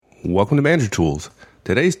Welcome to Manager Tools.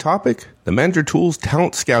 Today's topic, the Manager Tools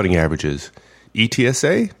Talent Scouting Averages,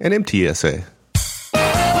 ETSA and MTSA.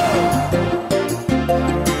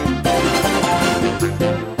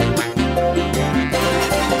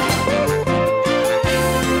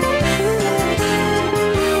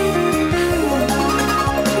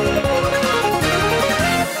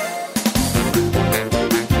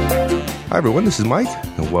 Hi everyone, this is Mike,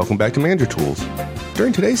 and welcome back to Manager Tools.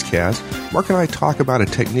 During today's cast, Mark and I talk about a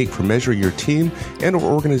technique for measuring your team and or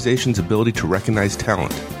organization's ability to recognize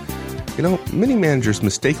talent. You know, many managers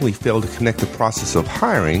mistakenly fail to connect the process of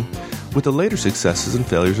hiring with the later successes and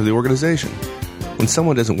failures of the organization. When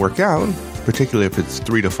someone doesn't work out, particularly if it's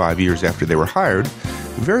 3 to 5 years after they were hired,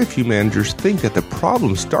 very few managers think that the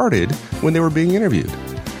problem started when they were being interviewed.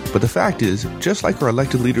 But the fact is, just like our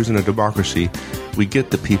elected leaders in a democracy, we get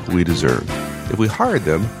the people we deserve. If we hired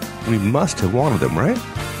them, we must have wanted them, right?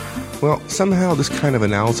 Well, somehow this kind of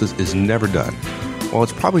analysis is never done. While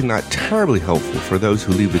it's probably not terribly helpful for those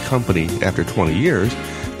who leave the company after 20 years,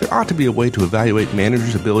 there ought to be a way to evaluate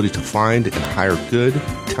managers' ability to find and hire good,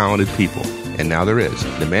 talented people. And now there is.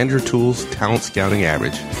 The Manager Tools Talent Scouting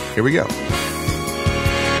Average. Here we go.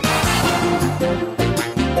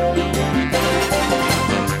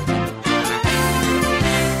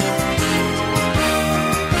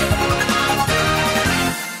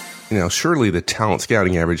 You know, surely the talent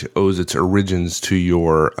scouting average owes its origins to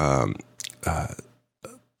your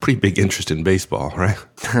pretty big interest in baseball, right?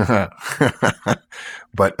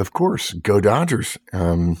 But of course, go Dodgers.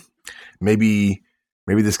 Maybe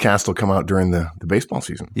this cast will come out during the baseball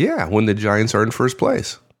season. Yeah, when the Giants are in first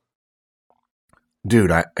place. Dude,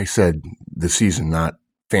 I said the season, not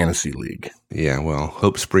fantasy league. Yeah, well,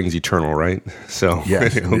 hope springs eternal, right? So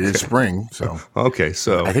yes, okay. It is spring. So okay,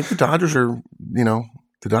 so I think the Dodgers are,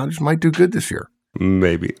 the Dodgers might do good this year.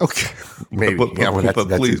 Maybe. Okay. Maybe. That's a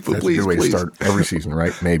good way to start every season,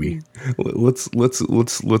 right? Maybe. Let's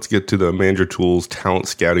get to the Manager Tools Talent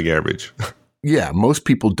Scouting Average. Yeah, most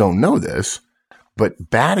people don't know this,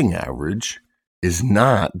 but batting average is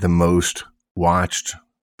not the most watched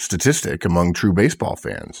statistic among true baseball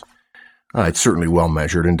fans. It's certainly well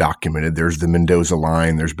measured and documented. There's the Mendoza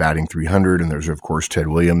line, there's batting 300, and there's, of course, Ted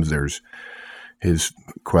Williams. There's his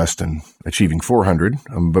quest in achieving 400.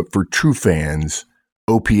 But for true fans,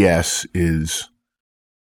 OPS is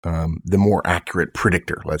the more accurate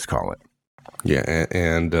predictor, let's call it. Yeah,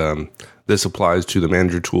 and this applies to the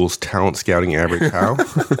Manager Tools Talent Scouting Average. How?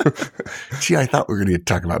 Gee, I thought we were going to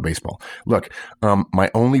talk about baseball. Look, my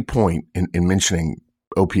only point in mentioning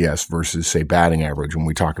OPS versus, say, batting average when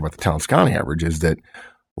we talk about the talent scouting average is that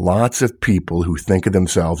lots of people who think of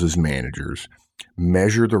themselves as managers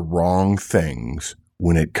measure the wrong things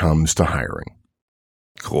when it comes to hiring.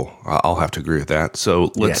 Cool. I'll have to agree with that.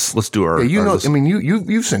 So let's do our. Yeah,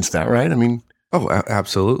 you've sensed that, right? I mean,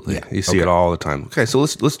 absolutely. Yeah, you see it all the time. Okay, so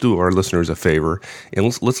let's do our listeners a favor and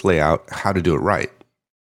let's lay out how to do it right.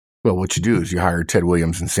 Well, what you do is you hire Ted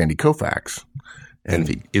Williams and Sandy Koufax, and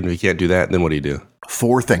if you can't do that, then what do you do?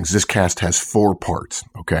 4 things. This cast has 4 parts.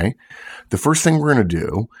 Okay. The first thing we're going to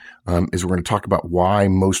do is we're going to talk about why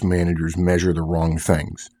most managers measure the wrong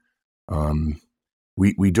things.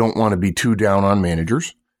 We don't want to be too down on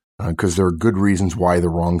managers because there are good reasons why the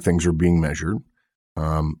wrong things are being measured.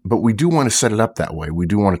 But we do want to set it up that way. We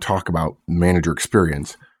do want to talk about manager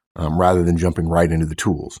experience rather than jumping right into the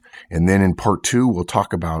tools. And then in part 2, we'll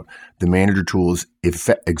talk about the Manager Tools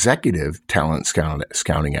Executive Talent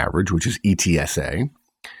Scouting Average, which is ETSA.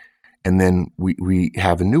 And then we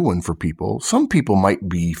have a new one for people. Some people might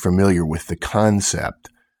be familiar with the concept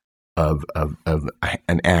of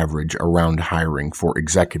an average around hiring for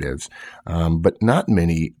executives, but not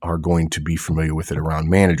many are going to be familiar with it around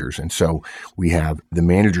managers. And so we have the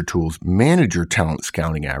Manager Tools Manager Talent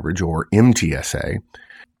Scouting Average, or MTSA.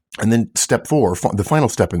 And then step 4, the final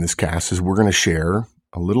step in this cast, is we're going to share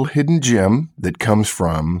a little hidden gem that comes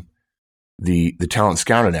from the talent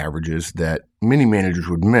scouting averages that many managers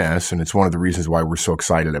would miss. And it's one of the reasons why we're so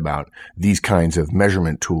excited about these kinds of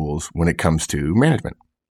measurement tools when it comes to management.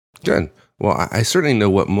 Good. Well, I certainly know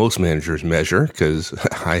what most managers measure because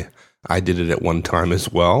I did it at one time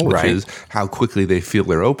as well, which is how quickly they fill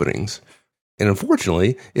their openings. And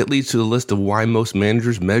unfortunately, it leads to the list of why most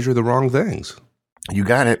managers measure the wrong things. You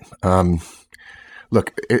got it.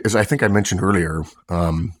 Look, as I think I mentioned earlier,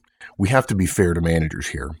 we have to be fair to managers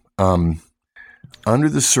here. Under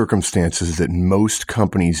the circumstances that most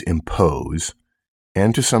companies impose,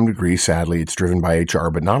 and to some degree, sadly, it's driven by HR,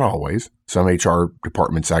 but not always. Some HR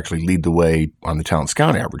departments actually lead the way on the talent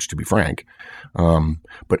scout average, to be frank.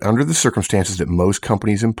 But under the circumstances that most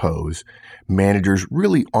companies impose, managers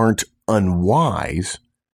really aren't unwise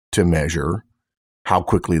to measure how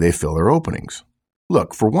quickly they fill their openings.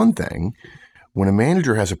 Look, for one thing, when a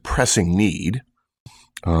manager has a pressing need,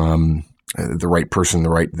 the right person,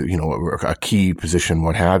 a key position,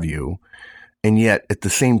 what have you, and yet at the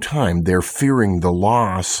same time, they're fearing the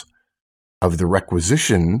loss of the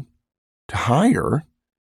requisition to hire,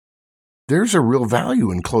 there's a real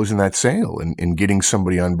value in closing that sale and getting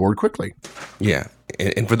somebody on board quickly. Yeah.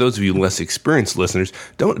 And for those of you less experienced listeners,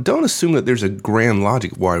 don't assume that there's a grand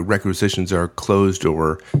logic why requisitions are closed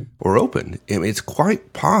or open. I mean, it's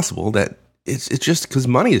quite possible that it's just because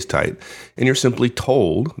money is tight and you're simply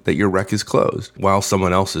told that your rec is closed while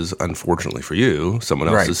someone else's, unfortunately for you, someone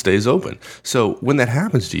else's stays open. So when that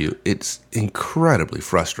happens to you, it's incredibly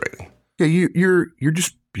frustrating. Yeah,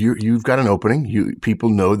 you've got an opening. People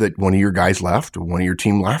know that one of your guys left or one of your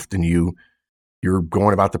team left, and you're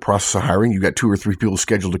going about the process of hiring. You've got 2 or 3 people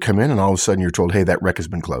scheduled to come in, and all of a sudden you're told, "Hey, that rec has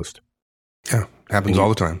been closed." Yeah, happens all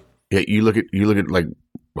the time. Yeah, you look at like,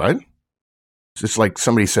 what? It's just like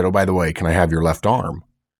somebody said, "Oh, by the way, can I have your left arm?"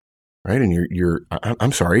 Right? And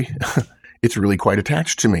I'm sorry, it's really quite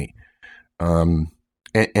attached to me.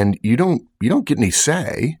 And you don't get any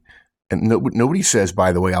say. And nobody says,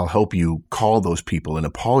 by the way, I'll help you call those people and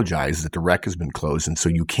apologize that the rec has been closed, and so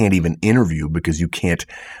you can't even interview because you can't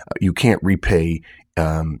repay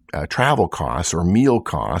travel costs or meal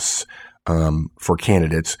costs for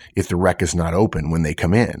candidates if the rec is not open when they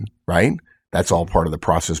come in. Right? That's all part of the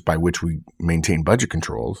process by which we maintain budget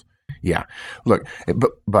controls. Yeah. Look,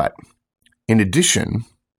 but in addition,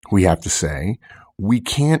 we have to say we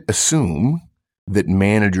can't assume that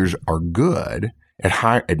managers are good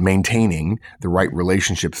at maintaining the right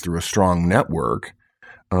relationships through a strong network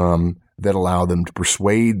that allow them to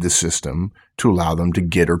persuade the system to allow them to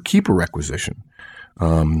get or keep a requisition.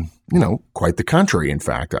 Quite the contrary. In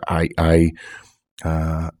fact,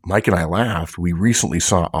 Mike and I laughed. We recently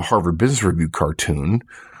saw a Harvard Business Review cartoon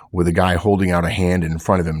with a guy holding out a hand in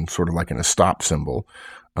front of him, sort of like in a stop symbol.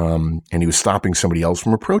 And he was stopping somebody else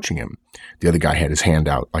from approaching him. The other guy had his hand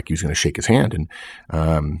out like he was going to shake his hand.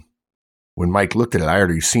 And when Mike looked at it, I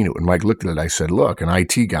already seen it. When Mike looked at it, I said, "Look, an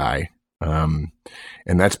IT guy." And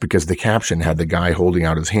that's because the caption had the guy holding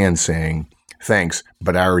out his hand saying, "Thanks,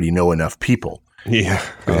 but I already know enough people." Yeah.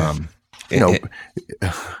 And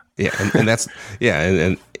that's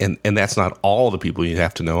and that's not all the people you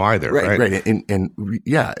have to know either. Right. And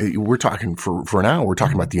we're talking for now, we're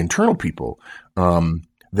talking about the internal people.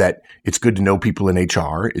 That it's good to know people in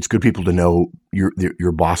HR. It's good people to know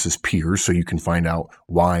your boss's peers so you can find out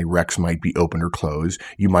why recs might be open or closed.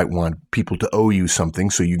 You might want people to owe you something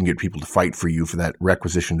so you can get people to fight for you for that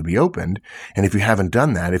requisition to be opened. And if you haven't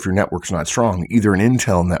done that, if your network's not strong, either an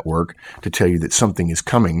intel network to tell you that something is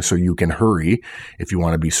coming so you can hurry if you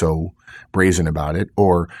want to be so brazen about it,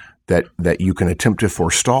 or that you can attempt to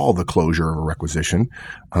forestall the closure of a requisition.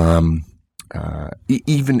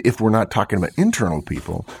 Even if we're not talking about internal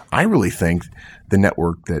people, I really think the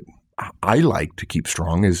network that I like to keep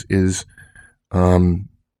strong is the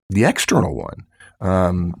external one.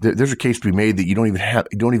 There's a case to be made that you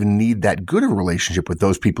don't even need that good a relationship with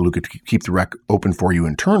those people who could keep the rec open for you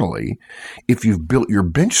internally. If you've built your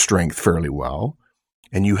bench strength fairly well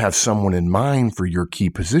and you have someone in mind for your key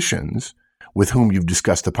positions with whom you've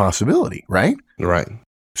discussed the possibility, right? Right.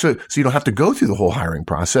 So you don't have to go through the whole hiring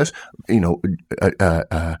process.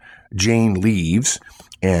 Jane leaves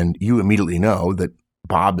and you immediately know that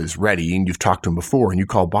Bob is ready and you've talked to him before, and you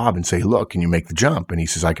call Bob and say, "Look, can you make the jump?" And he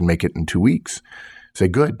says, "I can make it in 2 weeks." Say,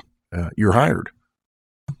 "Good. You're hired."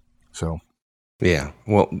 So. Yeah.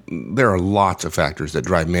 Well, there are lots of factors that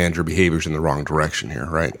drive manager behaviors in the wrong direction here,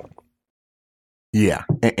 right? Yeah.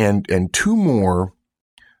 And 2 more.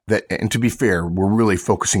 And to be fair, we're really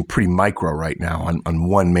focusing pretty micro right now on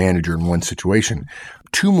one manager in one situation.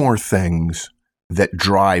 2 more things that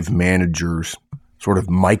drive managers sort of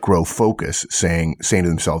micro focus, saying to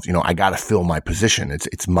themselves, I got to fill my position.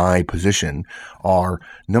 It's my position. Are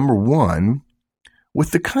number 1,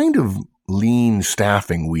 with the kind of lean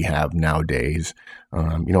staffing we have nowadays.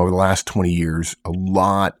 Over the last 20 years, a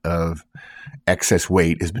lot of excess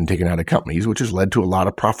weight has been taken out of companies, which has led to a lot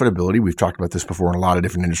of profitability. We've talked about this before in a lot of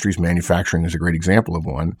different industries. Manufacturing is a great example of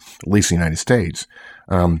one, at least in the United States.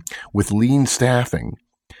 With lean staffing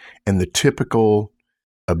and the typical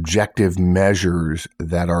objective measures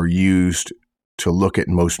that are used to look at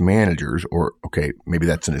most managers, or, okay, maybe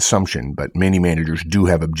that's an assumption, but many managers do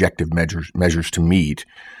have objective measures to meet.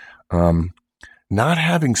 Not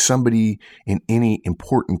having somebody in any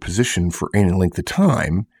important position for any length of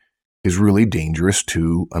time is really dangerous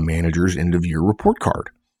to a manager's end of year report card.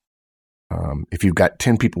 If you've got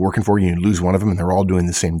 10 people working for you and you lose one of them and they're all doing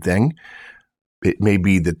the same thing, It may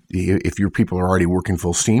be that if your people are already working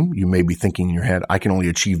full steam, you may be thinking in your head, I can only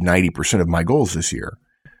achieve 90% of my goals this year.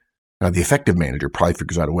 Now, the effective manager probably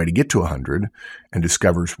figures out a way to get to 100 and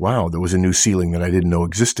discovers, wow, there was a new ceiling that I didn't know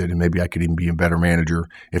existed, and maybe I could even be a better manager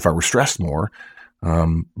if I were stressed more.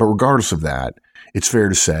 But regardless of that, it's fair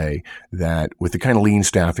to say that with the kind of lean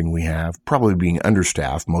staffing we have, probably being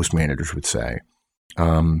understaffed, most managers would say,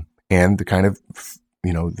 and the kind of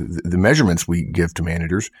the measurements we give to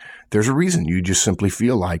managers, there's a reason you just simply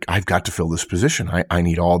feel like I've got to fill this position. I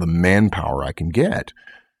need all the manpower I can get.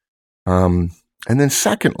 And then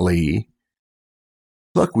secondly,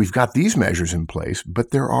 look, we've got these measures in place, but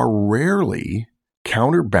there are rarely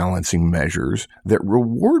counterbalancing measures that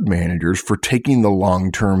reward managers for taking the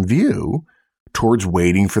long-term view towards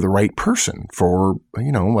waiting for the right person, for,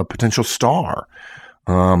 a potential star.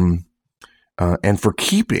 And for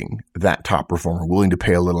keeping that top performer, willing to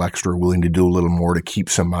pay a little extra, willing to do a little more to keep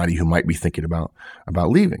somebody who might be thinking about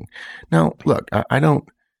leaving. Now, look, I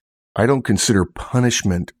don't consider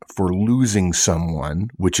punishment for losing someone,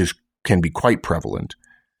 which can be quite prevalent,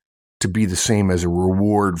 to be the same as a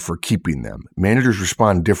reward for keeping them. Managers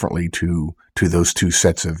respond differently to those two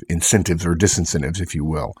sets of incentives or disincentives, if you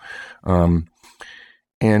will.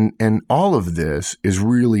 And all of this is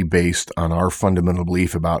really based on our fundamental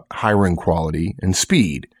belief about hiring quality and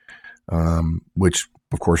speed, which,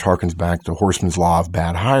 of course, harkens back to Horstman's law of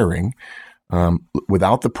bad hiring.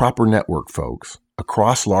 Without the proper network, folks,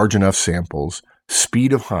 across large enough samples,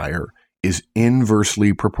 speed of hire is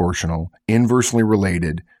inversely proportional, inversely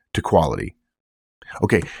related to quality.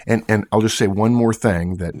 Okay, and I'll just say one more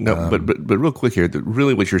thing that but real quick here,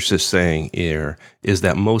 really what you're just saying here is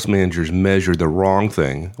that most managers measure the wrong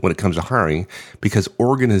thing when it comes to hiring because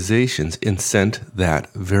organizations incent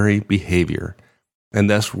that very behavior, and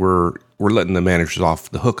thus we're letting the managers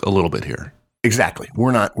off the hook a little bit here. Exactly.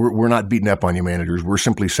 We're not beating up on you managers. We're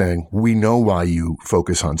simply saying we know why you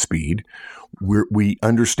focus on speed. We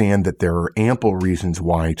understand that there are ample reasons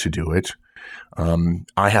why to do it.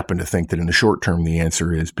 I happen to think that in the short term, the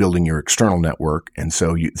answer is building your external network. And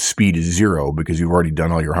so speed is zero because you've already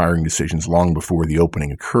done all your hiring decisions long before the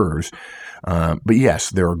opening occurs. But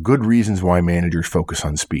yes, there are good reasons why managers focus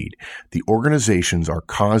on speed. The organizations are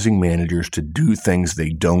causing managers to do things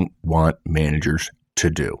they don't want managers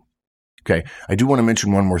to do. Okay. I do want to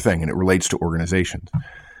mention one more thing, and it relates to organizations.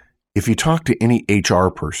 If you talk to any HR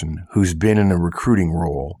person who's been in a recruiting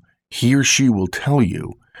role, he or she will tell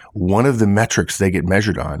you one of the metrics they get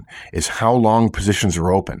measured on is how long positions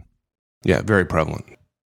are open. Yeah, very prevalent. I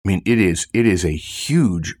mean, it is a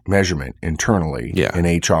huge measurement internally in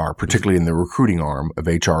HR, particularly in the recruiting arm of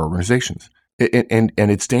HR organizations. And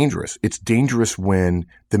it's dangerous. It's dangerous when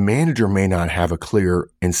the manager may not have a clear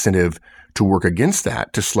incentive to work against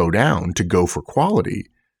that, to slow down, to go for quality,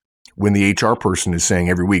 when the HR person is saying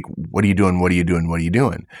every week, what are you doing? What are you doing? What are you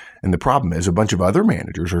doing? And the problem is a bunch of other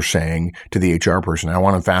managers are saying to the HR person, I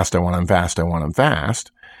want them fast. I want them fast. I want them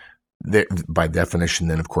fast. By definition,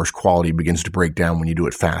 then, of course, quality begins to break down when you do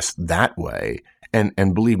it fast that way.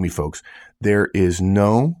 And believe me, folks, there is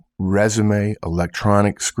no resume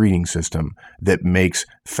electronic screening system that makes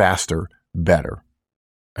faster better.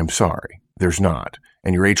 I'm sorry, there's not.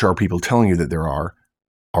 And your HR people telling you that there are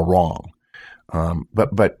wrong.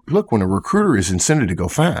 But look, when a recruiter is incented to go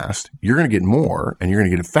fast, you're going to get more and you're going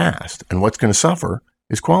to get it fast. And what's going to suffer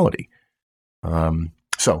is quality.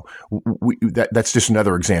 So that's just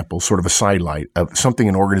another example, sort of a sidelight of something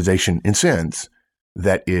an organization incents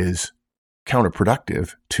that is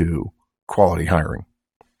counterproductive to quality hiring.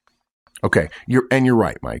 Okay, you're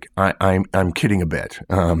right, Mike. I'm kidding a bit.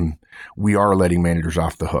 We are letting managers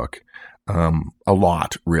off the hook a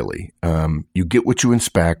lot, really. You get what you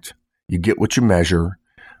inspect. You get what you measure.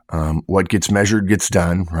 What gets measured gets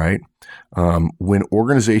done, right? When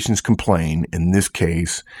organizations complain, in this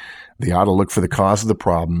case, they ought to look for the cause of the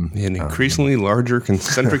problem. In increasingly larger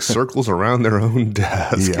concentric circles around their own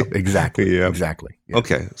desk. Yeah, exactly. Yeah. Exactly. Yeah.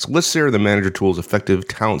 Okay, so let's share the Manager Tools Effective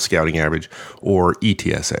Talent Scouting Average, or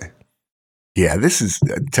ETSA. Yeah, this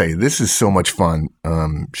is so much fun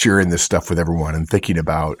sharing this stuff with everyone and thinking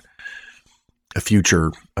about the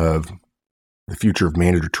future of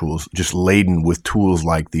manager tools, just laden with tools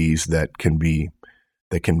like these that can be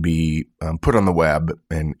put on the web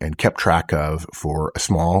and kept track of for a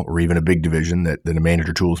small or even a big division that a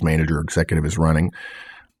manager tools manager executive is running.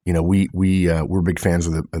 You know, we're big fans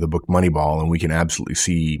of the book Moneyball, and we can absolutely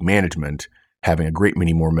see management having a great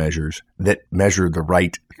many more measures that measure the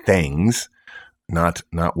right things, not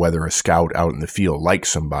whether a scout out in the field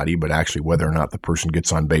likes somebody, but actually whether or not the person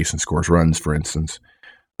gets on base and scores runs, for instance.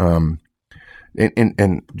 And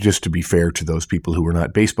just to be fair to those people who are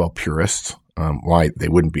not baseball purists, Why they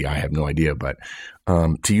wouldn't be, I have no idea. But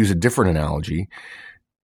to use a different analogy,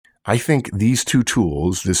 I think these two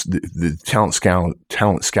tools, the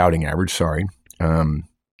talent scouting average,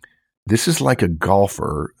 this is like a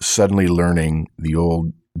golfer suddenly learning the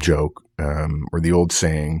old joke or the old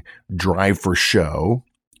saying, drive for show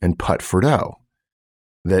and putt for dough.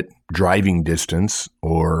 That driving distance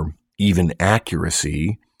or even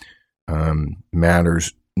accuracy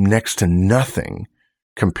matters next to nothing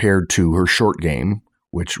compared to her short game,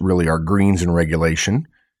 which really are greens and regulation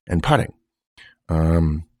and putting.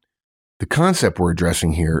 The concept we're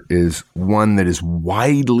addressing here is one that is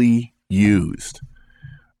widely used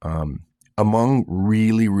among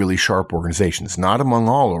really, really sharp organizations, not among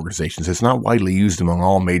all organizations. It's not widely used among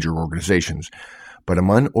all major organizations, but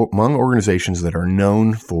among organizations that are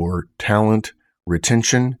known for talent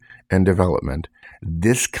retention and development.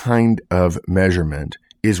 This kind of measurement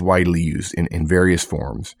is widely used in various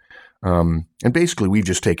forms. And basically, we've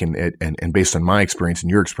just taken it and based on my experience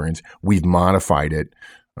and your experience, we've modified it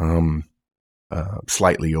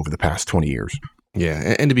slightly over the past 20 years.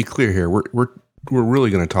 Yeah, and to be clear here, we're really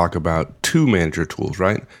going to talk about two manager tools,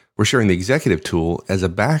 right? We're sharing the executive tool as a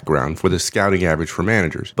background for the scouting average for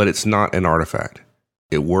managers, but it's not an artifact.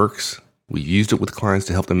 It works. We've used it with clients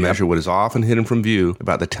to help them measure what is often hidden from view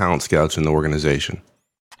about the talent scouts in the organization.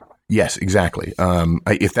 Yes, exactly.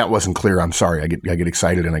 If that wasn't clear, I'm sorry. I get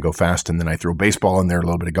excited and I go fast, and then I throw baseball in there, a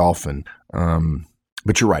little bit of golf,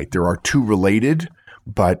 but you're right. There are two related,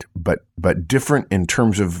 but different in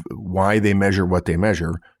terms of why they measure what they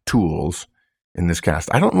measure tools in this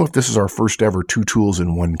cast. I don't know if this is our first ever two tools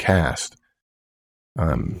in one cast.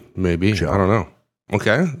 Maybe. Joe. I don't know.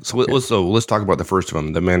 Okay. So let's talk about the first of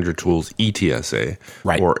them, the manager tools ETSA,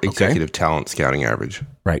 right, or executive talent scouting average.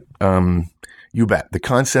 Right. You bet. The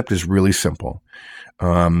concept is really simple.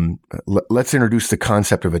 Let's introduce the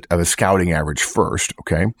concept of a scouting average first.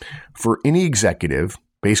 Okay. For any executive,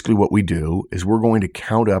 basically what we do is we're going to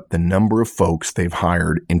count up the number of folks they've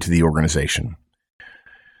hired into the organization.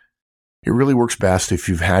 It really works best if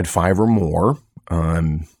you've had 5 or more,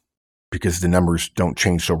 because the numbers don't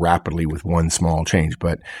change so rapidly with one small change.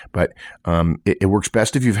 But it works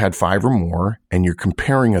best if you've had 5 or more, and you're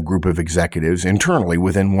comparing a group of executives internally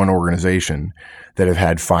within one organization that have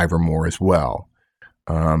had 5 or more as well.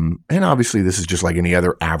 And obviously, this is just like any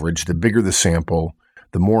other average. The bigger the sample,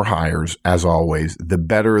 the more hires, as always, the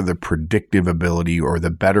better the predictive ability or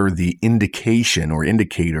the better the indication or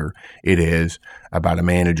indicator it is about a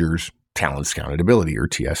manager's talent scouted ability, or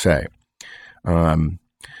TSA.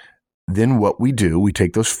 Then what we do, we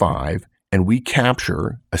take those 5 and we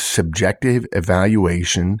capture a subjective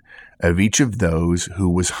evaluation of each of those who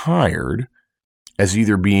was hired as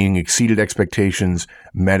either being exceeded expectations,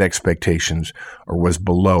 met expectations, or was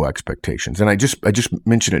below expectations. And I just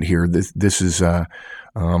mentioned it here. This is I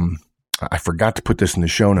forgot to put this in the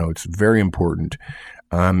show notes. Very important.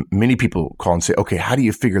 Many people call and say, okay, how do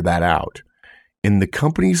you figure that out? In the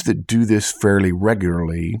companies that do this fairly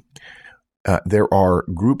regularly, there are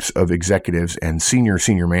groups of executives and senior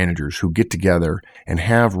managers who get together and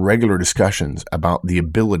have regular discussions about the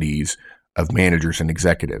abilities of managers and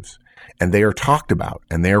executives. And they are talked about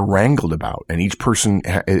and they are wrangled about. And each person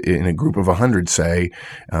in a group of 100, say,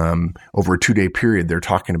 over a 2-day period, they're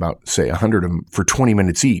talking about, say, 100 of them for 20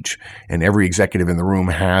 minutes each. And every executive in the room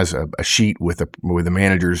has a sheet with the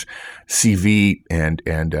manager's CV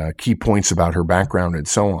and key points about her background and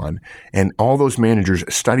so on. And all those managers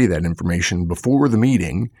study that information before the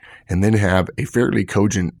meeting and then have a fairly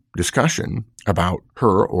cogent discussion about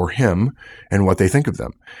her or him and what they think of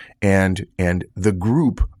them. And the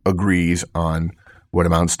group agrees on what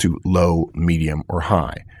amounts to low, medium, or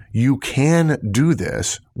high. You can do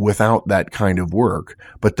this without that kind of work,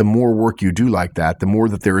 but the more work you do like that, the more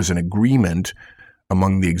that there is an agreement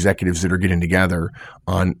among the executives that are getting together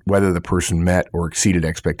on whether the person met or exceeded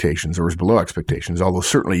expectations or was below expectations. Although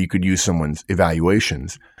certainly you could use someone's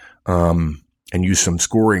evaluations, and use some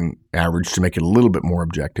scoring average to make it a little bit more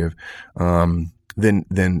objective, then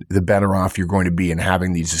the better off you're going to be in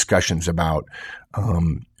having these discussions about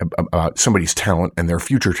somebody's talent and their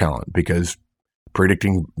future talent, because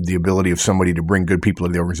predicting the ability of somebody to bring good people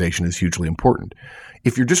to the organization is hugely important.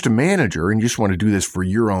 If you're just a manager and you just want to do this for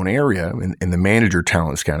your own area in the manager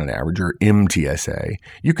talent scouting average, or MTSA,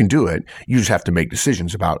 you can do it. You just have to make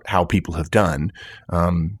decisions about how people have done.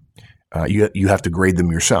 You have to grade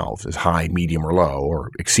them yourselves as high, medium, or low,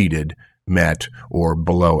 or exceeded, met, or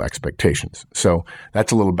below expectations. So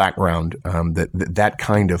that's a little background that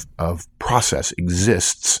kind of process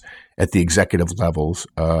exists at the executive levels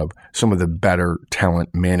of some of the better talent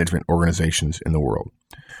management organizations in the world.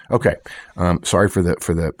 Okay. Sorry for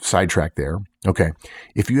the sidetrack there. Okay.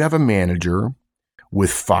 If you have a manager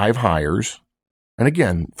with 5 hires, and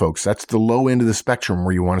again, folks, that's the low end of the spectrum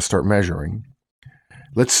where you want to start measuring.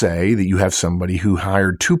 Let's say that you have somebody who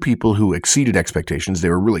hired 2 people who exceeded expectations. They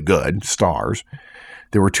were really good, stars.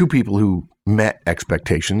 There were 2 people who met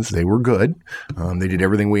expectations. They were good. They did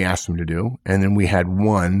everything we asked them to do. And then we had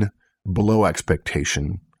 1 below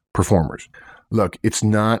expectation performers. Look, it's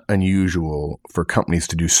not unusual for companies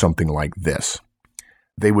to do something like this.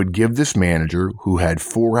 They would give this manager who had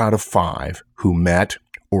 4 out of 5 who met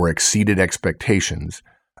or exceeded expectations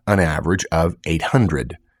an average of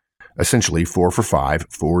 800. Essentially, 4 for 5,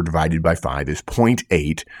 4 divided by 5 is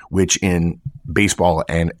 0.8, which in baseball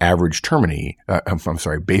average terminology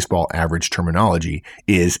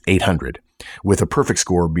is 800, with a perfect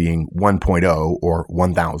score being 1.0 or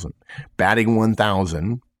 1,000. Batting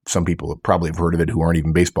 1,000, some people probably have heard of it who aren't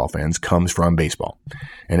even baseball fans, comes from baseball,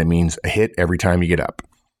 and it means a hit every time you get up.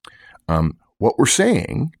 What we're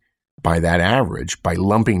saying by that average, by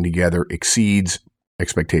lumping together exceeds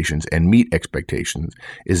expectations and meet expectations,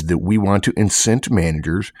 is that we want to incent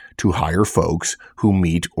managers to hire folks who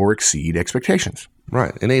meet or exceed expectations.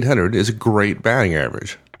 Right. And 800 is a great batting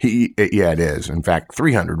average. Yeah, it is. In fact,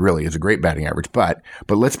 300 really is a great batting average. But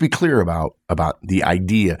let's be clear about the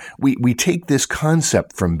idea. We take this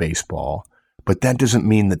concept from baseball, but that doesn't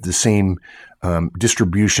mean that the same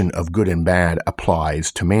distribution of good and bad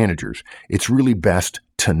applies to managers. It's really best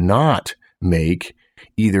to not make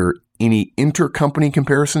either any intercompany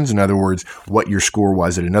comparisons, in other words, what your score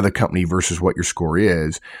was at another company versus what your score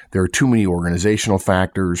is. There are too many organizational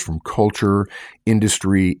factors from culture,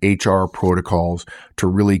 industry, HR protocols to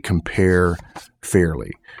really compare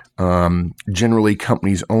fairly. Generally,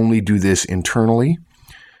 companies only do this internally,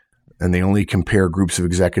 and they only compare groups of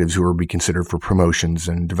executives who are be considered for promotions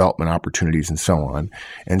and development opportunities and so on.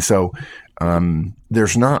 And so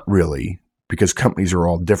there's not really, because companies are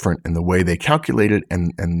all different in the way they calculate it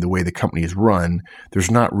and the way the company is run,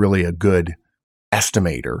 there's not really a good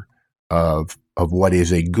estimator of what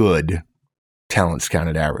is a good talent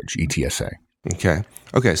discounted average, ETSA.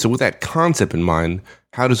 Okay. So with that concept in mind,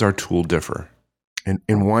 how does our tool differ?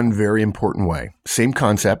 In one very important way. Same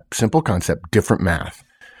concept, simple concept, different math.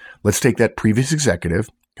 Let's take that previous executive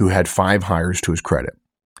who had 5 hires to his credit.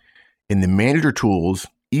 In the manager tools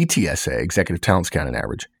ETSA, Executive Talent Discounted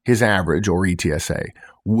Average, his average, or ETSA,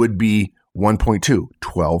 would be 1.2,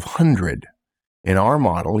 1,200. In our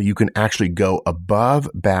model, you can actually go above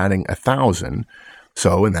batting 1,000.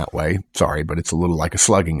 So in that way, sorry, but it's a little like a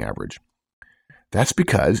slugging average. That's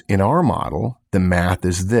because in our model, the math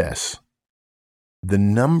is this.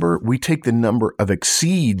 We take the number of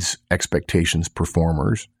exceeds expectations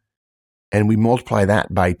performers, and we multiply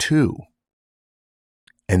that by 2.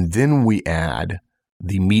 And then we add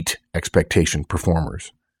the meet expectation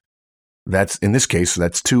performers. That's, in this case,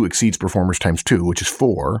 that's 2 exceeds performers times 2, which is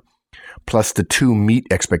 4, plus the 2 meet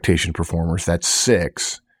expectation performers, that's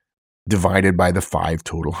 6, divided by the 5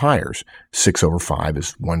 total hires. 6 over 5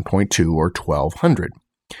 is 1.2 or 1,200.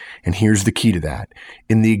 And here's the key to that.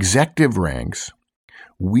 In the executive ranks,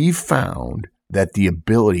 we've found that the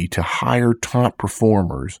ability to hire top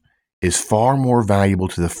performers is far more valuable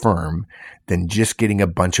to the firm than just getting a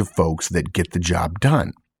bunch of folks that get the job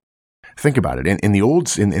done. Think about it. In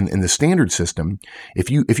the standard system, if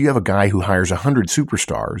you have a guy who hires 100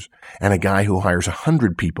 superstars and a guy who hires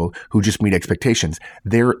 100 people who just meet expectations,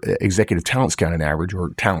 their executive talent discounted average or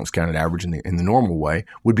talent discounted average in the normal way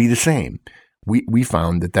would be the same. We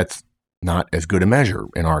found that that's not as good a measure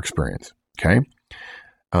in our experience. Okay,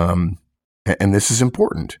 and this is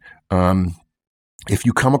important. If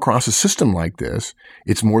you come across a system like this,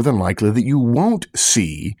 it's more than likely that you won't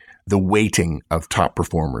see the weighting of top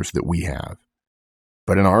performers that we have.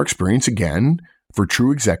 But in our experience, again, for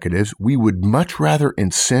true executives, we would much rather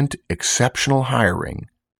incent exceptional hiring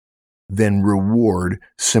than reward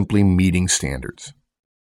simply meeting standards.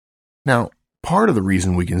 Now, part of the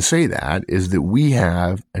reason we can say that is that we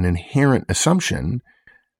have an inherent assumption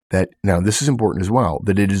that, now this is important as well,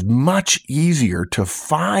 that it is much easier to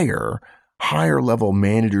fire higher level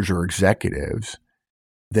managers or executives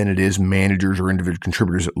than it is managers or individual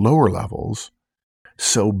contributors at lower levels.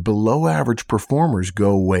 So below average performers go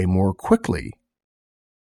away more quickly.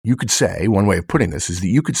 You could say, one way of putting this is that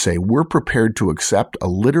you could say we're prepared to accept a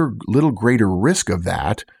little greater risk of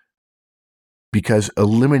that because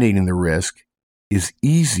eliminating the risk is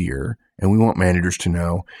easier. And we want managers to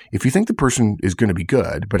know, if you think the person is going to be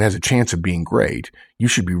good but has a chance of being great, you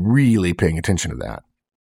should be really paying attention to that.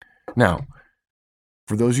 Now,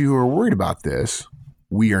 for those of you who are worried about this,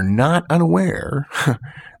 we are not unaware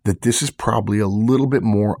that this is probably a little bit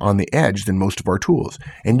more on the edge than most of our tools.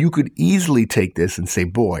 And you could easily take this and say,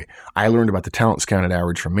 boy, I learned about the talent discounted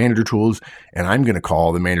average from Manager Tools, and I'm going to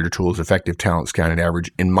call the Manager Tools effective talent discounted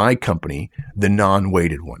average in my company the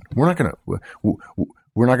non-weighted one. We're not going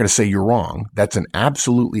to say you're wrong. That's an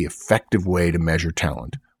absolutely effective way to measure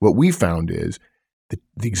talent. What we found is that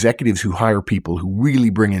the executives who hire people who really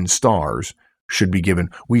bring in stars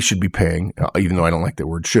we should be paying, even though I don't like the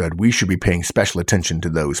word should, we should be paying special attention to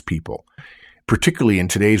those people, particularly in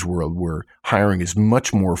today's world where hiring is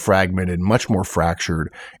much more fragmented, much more fractured,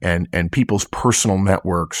 and people's personal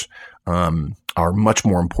networks are much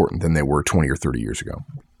more important than they were 20 or 30 years ago.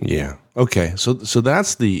 Yeah. Okay. So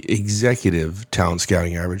that's the executive talent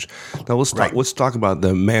scouting average. Now let's talk about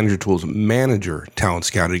the Manager Tools manager talent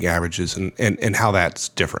scouting averages and how that's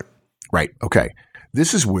different. Right. Okay.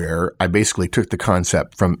 This is where I basically took the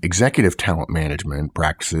concept from executive talent management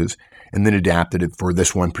practices and then adapted it for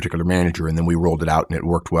this one particular manager. And then we rolled it out and it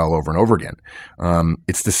worked well over and over again.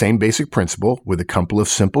 It's the same basic principle with a couple of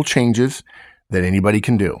simple changes that anybody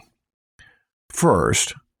can do.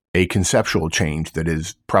 First, a conceptual change that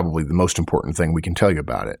is probably the most important thing we can tell you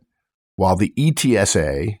about it. While the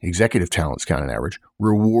ETSA, Executive Talent Scouting Average,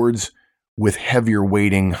 rewards with heavier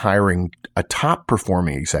weighting hiring a top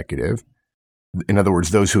performing executive, in other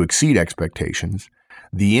words, those who exceed expectations,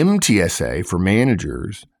 the MTSA for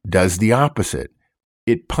managers does the opposite.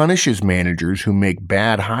 It punishes managers who make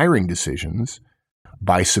bad hiring decisions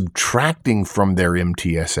by subtracting from their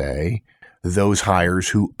MTSA those hires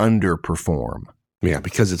who underperform. Yeah,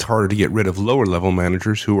 because it's harder to get rid of lower level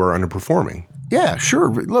managers who are underperforming. Yeah,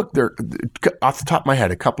 sure. Look, there, off the top of my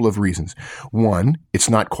head, a couple of reasons. One, it's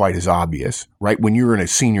not quite as obvious, right? When you're in a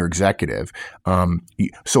senior executive,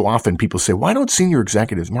 so often people say, why don't senior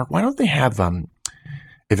executives, Mark, why don't they have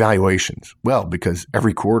evaluations? Well, because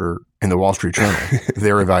every quarter in the Wall Street Journal,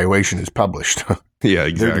 their evaluation is published. Yeah,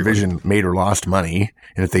 exactly. Their division made or lost money.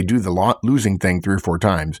 And if they do the losing thing 3 or 4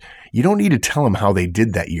 times, you don't need to tell them how they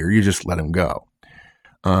did that year. You just let them go.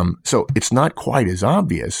 So it's not quite as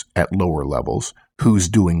obvious at lower levels who's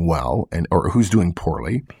doing well or who's doing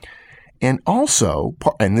poorly. And also,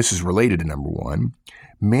 and this is related to number one,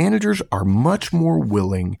 managers are much more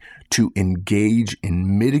willing to engage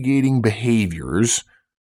in mitigating behaviors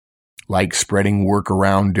like spreading work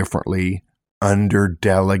around differently,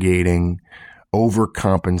 under-delegating,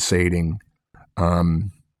 overcompensating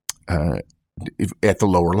at the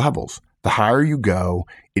lower levels. The higher you go,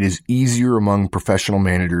 it is easier among professional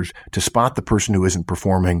managers to spot the person who isn't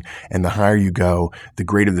performing. And the higher you go, the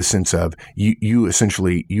greater the sense of you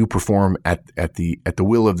essentially perform at the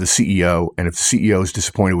will of the CEO. And if the CEO is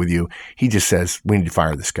disappointed with you, he just says, we need to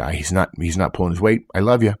fire this guy. He's not pulling his weight. I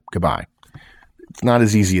love you. Goodbye. It's not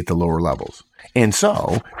as easy at the lower levels. And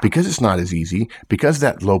so because it's not as easy, because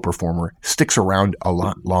that low performer sticks around a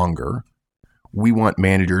lot longer, we want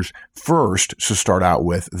managers first to start out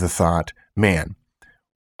with the thought, man,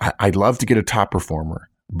 I'd love to get a top performer,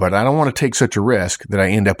 but I don't want to take such a risk that I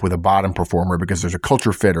end up with a bottom performer because there's a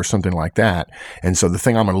culture fit or something like that. And so the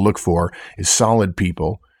thing I'm going to look for is solid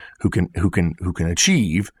people who can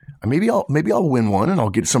achieve. Maybe I'll win one and I'll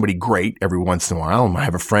get somebody great every once in a while. I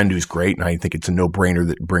have a friend who's great and I think it's a no-brainer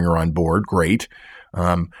that bring her on board. Great.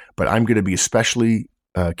 But I'm going to be especially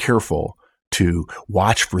careful to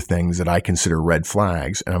watch for things that I consider red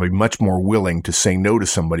flags. And I'll be much more willing to say no to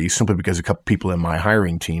somebody simply because a couple people in my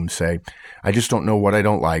hiring team say, I just don't know what I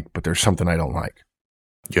don't like, but there's something I don't like.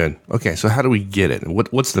 Good. Okay. So how do we get it?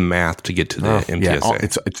 What's the math to get to the MTSA?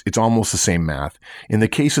 Yeah, it's almost the same math. In the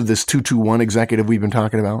case of this 221 executive we've been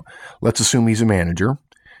talking about, let's assume he's a manager.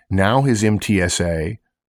 Now his MTSA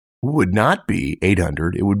would not be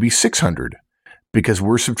 800. It would be 600 because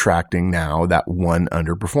we're subtracting now that one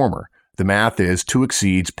underperformer. The math is 2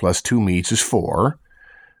 exceeds plus 2 meets is 4.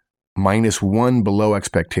 Minus 1 below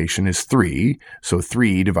expectation is 3. So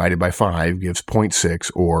 3 divided by 5 gives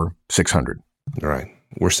 0.6 or 600. All right.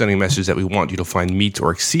 We're sending a message that we want you to find meets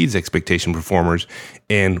or exceeds expectation performers,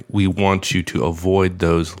 and we want you to avoid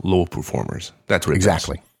those low performers. That's what it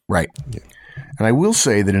exactly does. Right. Yeah. And I will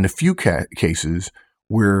say that in a few cases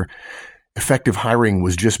where effective hiring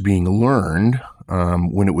was just being learned,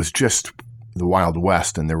 when it was just the Wild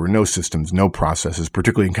West and there were no systems, no processes,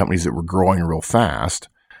 particularly in companies that were growing real fast,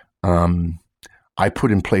 I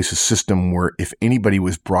put in place a system where if anybody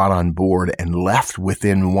was brought on board and left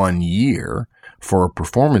within 1 year for a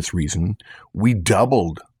performance reason, we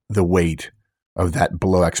doubled the weight of that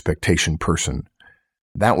below expectation person.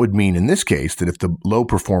 That would mean in this case that if the low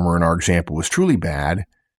performer in our example was truly bad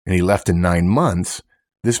and he left in 9 months,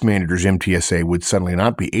 this manager's MTSA would suddenly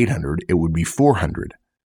not be 800, it would be 400.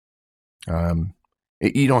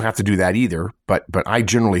 You don't have to do that either, but I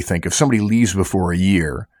generally think if somebody leaves before a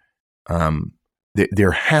year,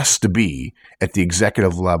 there has to be at the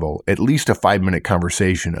executive level at least a 5-minute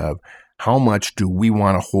conversation of how much do we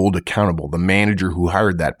want to hold accountable the manager who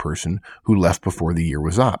hired that person who left before the year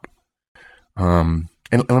was up. And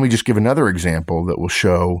let me just give another example that will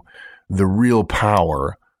show the real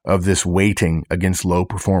power of this weighting against low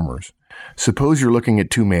performers. Suppose you're looking at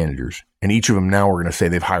 2 managers, and each of them now we're going to say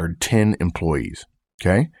they've hired 10 employees.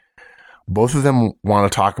 Okay. Both of them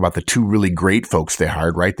want to talk about the 2 really great folks they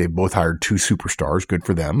hired, right? They both hired 2 superstars. Good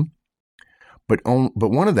for them. But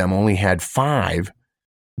one of them only had 5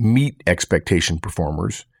 meet expectation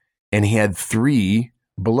performers, and he had 3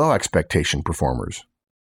 below expectation performers.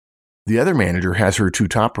 The other manager has her 2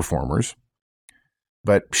 top performers,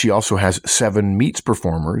 but she also has 7 meets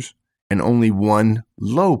performers and only 1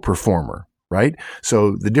 low performer, right?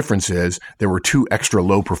 So the difference is there were 2 extra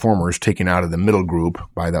low performers taken out of the middle group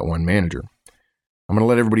by that one manager. I'm going to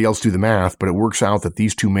let everybody else do the math, but it works out that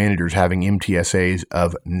these 2 managers having MTSAs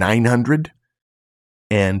of 900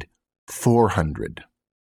 and 400.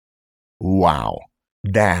 Wow.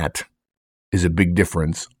 That is a big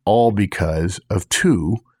difference, all because of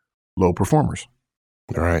 2 low performers.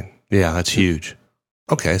 All right. Yeah, that's huge.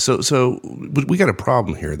 Okay, so we got a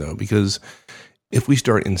problem here, though, because if we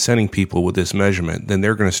start incenting people with this measurement, then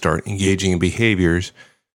they're going to start engaging in behaviors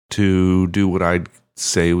to do what I'd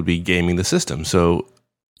say would be gaming the system. So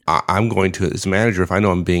I'm going to, as a manager, if I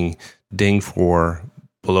know I'm being dinged for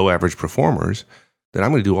below average performers, then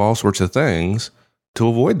I'm going to do all sorts of things to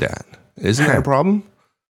avoid that. Isn't that a problem?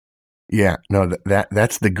 Yeah, no,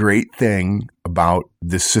 that's the great thing about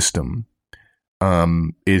this system.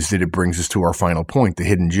 Is that it brings us to our final point, the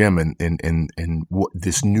hidden gem and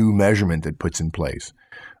this new measurement that puts in place.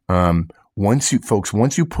 Once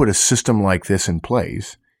you put a system like this in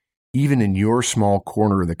place, even in your small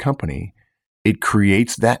corner of the company, it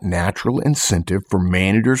creates that natural incentive for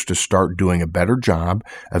managers to start doing a better job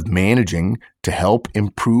of managing to help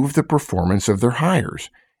improve the performance of their hires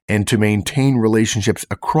and to maintain relationships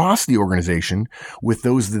across the organization with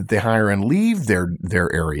those that they hire and leave their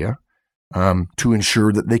area. To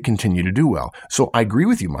ensure that they continue to do well. So I agree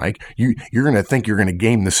with you, Mike. You're going to think you're going to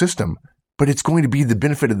game the system, but it's going to be the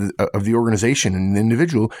benefit of the organization and the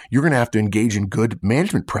individual. You're going to have to engage in good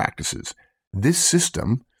management practices. This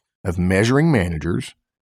system of measuring managers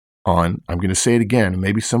on, I'm going to say it again, and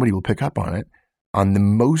maybe somebody will pick up on it, on the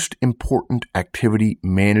most important activity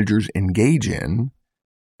managers engage in,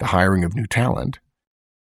 the hiring of new talent,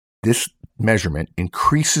 this measurement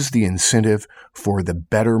increases the incentive for the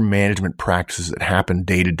better management practices that happen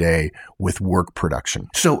day to day with work production.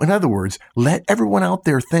 So in other words, let everyone out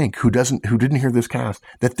there think who didn't hear this cast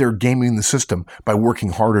that they're gaming the system by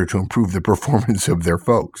working harder to improve the performance of their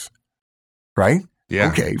folks. Right? Yeah.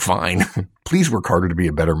 Okay, fine. Please work harder to be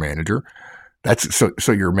a better manager. That's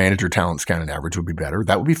so your manager talent scan and average would be better.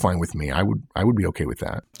 That would be fine with me. I would be okay with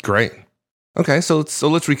that. Great. Okay, so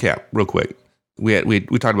let's recap real quick. We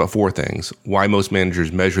talked about 4 things. Why most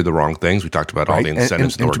managers measure the wrong things. We talked about all the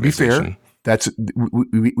incentives in the organization. To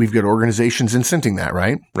be fair, we've got organizations incenting that,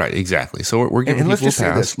 right? Right, exactly. So we're giving let's people just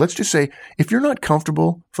say this. Let's just say if you're not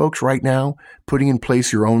comfortable, folks, right now, putting in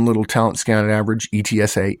place your own little talent scan and average,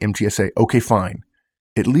 ETSA, MTSA, okay, fine.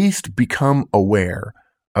 At least become aware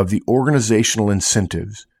of the organizational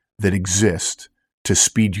incentives that exist to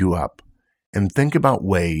speed you up. And think about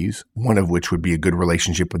ways, one of which would be a good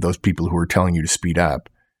relationship with those people who are telling you to speed up.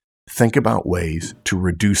 Think about ways to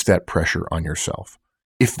reduce that pressure on yourself.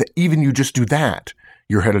 Even you just do that,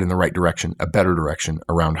 you're headed in the right direction, a better direction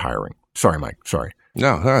around hiring. Sorry, Mike. Sorry.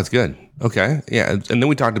 No, that's good. Okay. Yeah. And then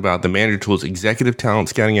we talked about the manager tools, executive talent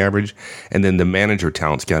scouting average, and then the manager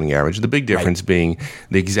talent scouting average. The big difference being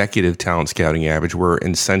the executive talent scouting average, we're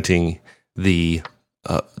incenting the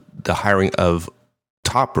hiring of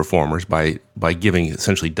top performers by giving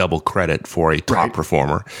essentially double credit for a top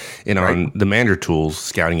performer. And on the manager tools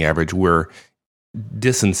scouting average, we're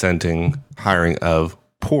disincenting hiring of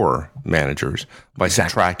poor managers by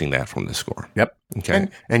subtracting that from the score. Yep. Okay.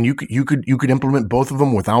 And you could implement both of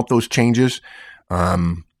them without those changes.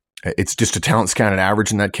 It's just a talent scan and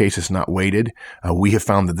average in that case. It's not weighted. We have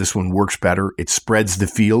found that this one works better. It spreads the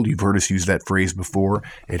field. You've heard us use that phrase before.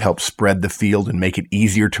 It helps spread the field and make it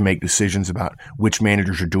easier to make decisions about which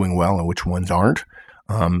managers are doing well and which ones aren't.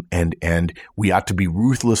 And we ought to be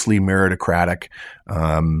ruthlessly meritocratic,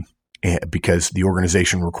 because the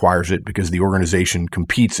organization requires it, because the organization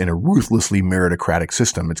competes in a ruthlessly meritocratic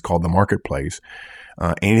system. It's called the marketplace.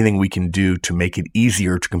 Anything we can do to make it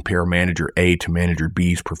easier to compare manager A to manager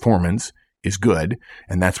B's performance is good.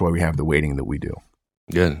 And that's why we have the weighting that we do.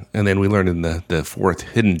 Good. And then we learned in the fourth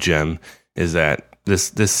hidden gem is that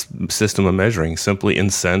this system of measuring simply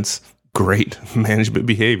incents great management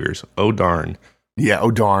behaviors. Oh, darn. Yeah,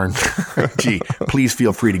 oh, darn. Gee, please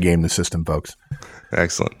feel free to game the system, folks.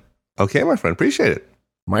 Excellent. Okay, my friend. Appreciate it.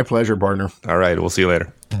 My pleasure, partner. All right. We'll see you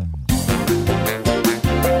later.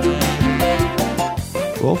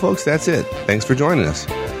 Well, folks, that's it. Thanks for joining us.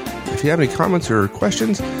 If you have any comments or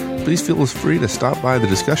questions, please feel free to stop by the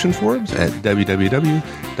discussion forums at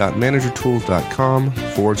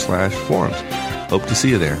www.managertools.com/forums. Hope to see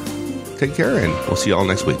you there. Take care, and we'll see you all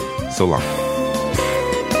next week. So long.